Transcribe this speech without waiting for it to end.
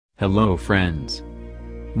Hello friends.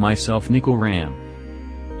 Myself Nickel Ram.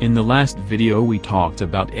 In the last video we talked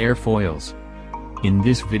about airfoils. In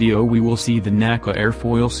this video we will see the NACA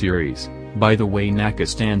airfoil series. By the way, NACA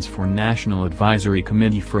stands for National Advisory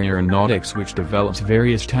Committee for Aeronautics, which develops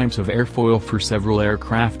various types of airfoil for several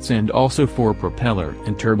aircrafts and also for propeller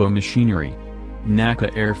and turbo machinery.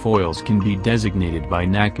 NACA airfoils can be designated by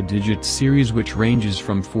NACA digit series, which ranges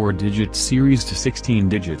from 4-digit series to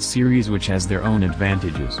 16-digit series, which has their own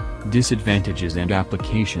advantages, disadvantages and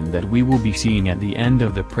application that we will be seeing at the end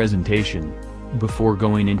of the presentation. Before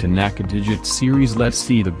going into NACA digit series, let's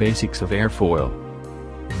see the basics of airfoil.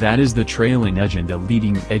 That is the trailing edge and the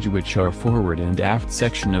leading edge, which are forward and aft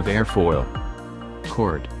section of airfoil.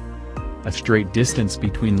 Chord. A straight distance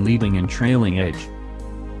between leading and trailing edge.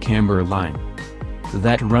 Camber line.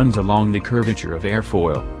 That runs along the curvature of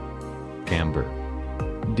airfoil. Camber.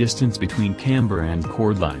 Distance between camber and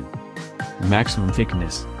chord line. Maximum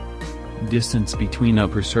thickness. Distance between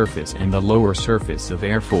upper surface and the lower surface of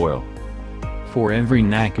airfoil. For every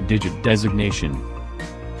NACA digit designation,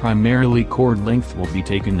 primarily chord length will be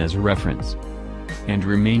taken as a reference, and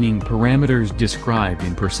remaining parameters described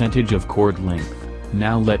in percentage of chord length.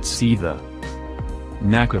 Now let's see the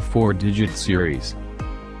NACA 4-digit series.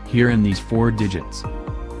 Here in these 4 digits,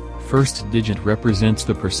 first digit represents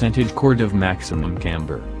the percentage chord of maximum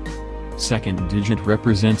camber. Second digit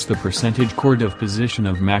represents the percentage chord of position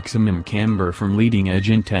of maximum camber from leading edge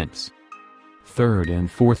intense. Third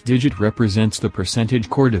and fourth digit represents the percentage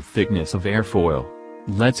chord of thickness of airfoil.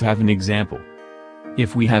 Let's have an example.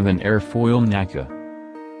 If we have an airfoil NACA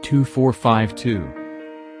 2452,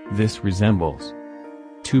 this resembles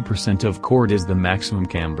 2% of chord is the maximum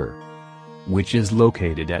camber, which is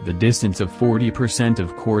located at the distance of 40%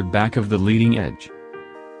 of chord back of the leading edge.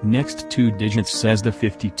 Next 2 digits says the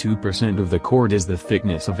 52% of the chord is the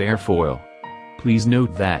thickness of airfoil. Please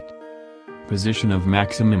note that position of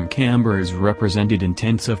maximum camber is represented in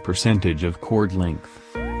tenths of percentage of chord length,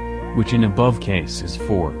 which in above case is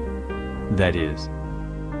 4. That is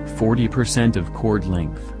 40% of chord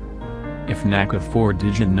length. If NACA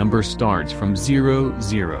 4-digit number starts from 00,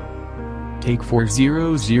 take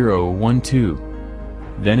 40012,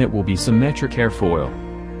 then it will be symmetric airfoil.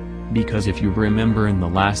 Because if you remember in the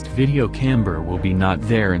last video, camber will be not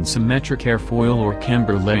there in symmetric airfoil, or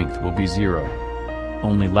camber length will be 0.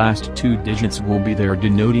 Only last 2 digits will be there,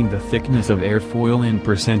 denoting the thickness of airfoil in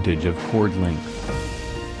percentage of chord length.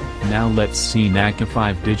 Now let's see NACA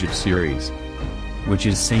 5-digit series, which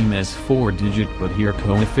is same as 4-digit, but here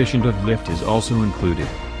coefficient of lift is also included.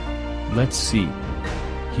 Let's see.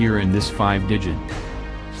 Here in this 5-digit,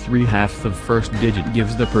 3/2 of first digit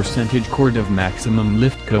gives the percentage chord of maximum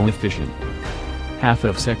lift coefficient. Half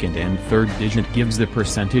of second and third digit gives the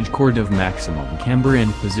percentage chord of maximum camber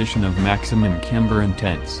and position of maximum camber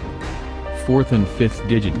intense. Fourth and fifth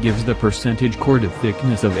digit gives the percentage chord of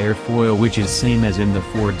thickness of airfoil, which is same as in the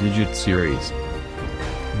 4-digit series.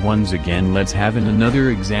 Once again, let's have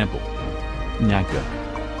another example. NACA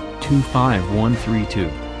 25132,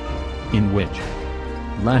 in which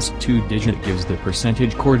last 2 digit gives the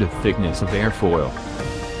percentage chord of thickness of airfoil.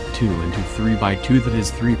 2 into 3/2, that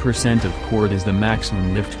is 3% of chord is the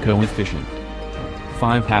maximum lift coefficient.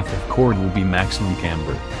 5/2 of chord will be maximum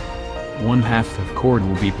camber. 1/2 of chord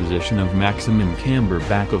will be position of maximum camber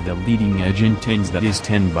back of the leading edge intense, that is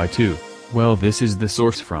 10/2. Well, this is the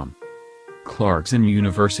source from Clarkson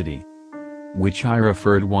University, which I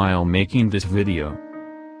referred while making this video.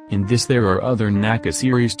 In this there are other NACA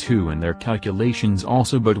series too and their calculations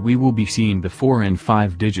also, but we will be seeing the 4 and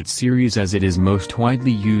 5-digit series as it is most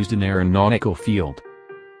widely used in aeronautical field.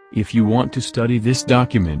 If you want to study this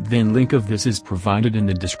document, then link of this is provided in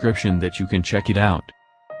the description that you can check it out.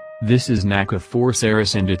 This is NACA 4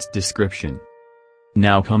 series and its description.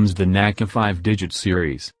 Now comes the NACA 5-digit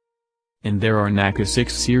series. And there are NACA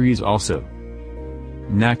 6 series also.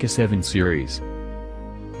 NACA 7 series.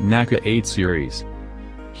 NACA 8 series.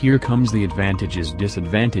 Here comes the advantages,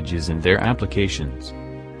 disadvantages and their applications.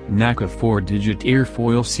 NACA 4-digit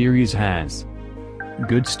airfoil series has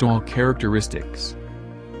good stall characteristics,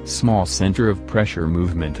 small center of pressure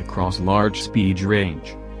movement across large speed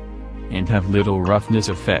range, and have little roughness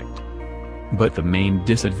effect. But the main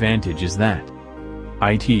disadvantage is that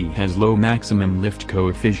it has low maximum lift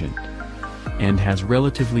coefficient, and has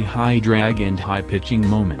relatively high drag and high pitching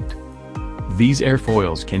moment. These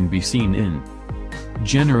airfoils can be seen in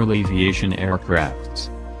general aviation aircrafts,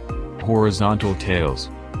 horizontal tails.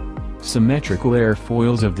 Symmetrical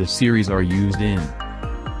airfoils of this series are used in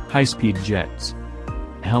high-speed jets,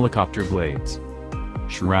 helicopter blades,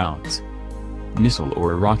 shrouds, missile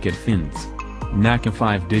or rocket fins. NACA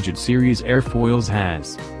 5-digit series airfoils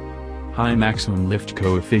has High maximum lift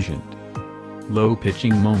coefficient. Low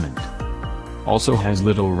pitching moment. Also has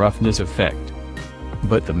little roughness effect.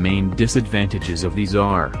 But the main disadvantages of these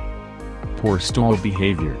are: poor stall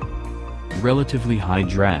behavior. Relatively high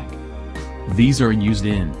drag. These are used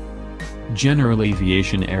in general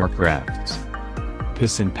aviation aircrafts,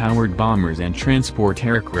 piston-powered bombers and transport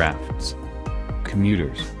aircrafts,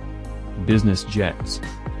 commuters, business jets.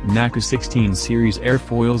 NACA 16 series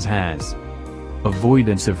airfoils has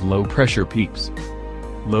avoidance of low-pressure peaks,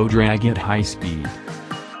 low drag at high speed.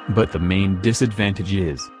 But the main disadvantage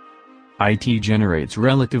is it generates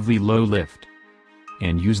relatively low lift,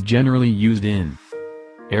 and generally used in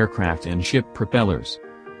aircraft and ship propellers.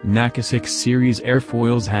 NACA 6 series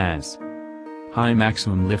airfoils has high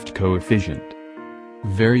maximum lift coefficient,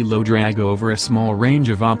 very low drag over a small range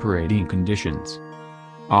of operating conditions,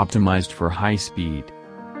 optimized for high speed.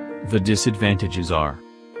 The disadvantages are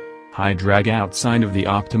high drag outside of the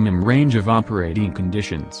optimum range of operating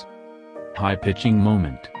conditions, high pitching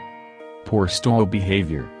moment, poor stall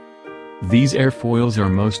behavior. These airfoils are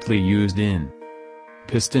mostly used in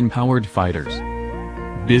piston-powered fighters,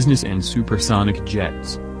 business and supersonic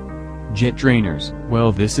jets, jet trainers.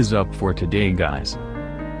 Well, this is up for today, guys.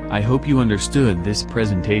 I hope you understood this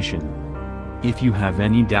presentation. If you have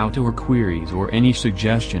any doubt or queries or any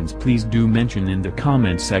suggestions, please do mention in the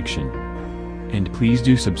comment section. And please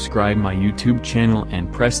do subscribe my YouTube channel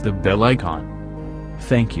and press the bell icon.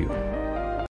 Thank you.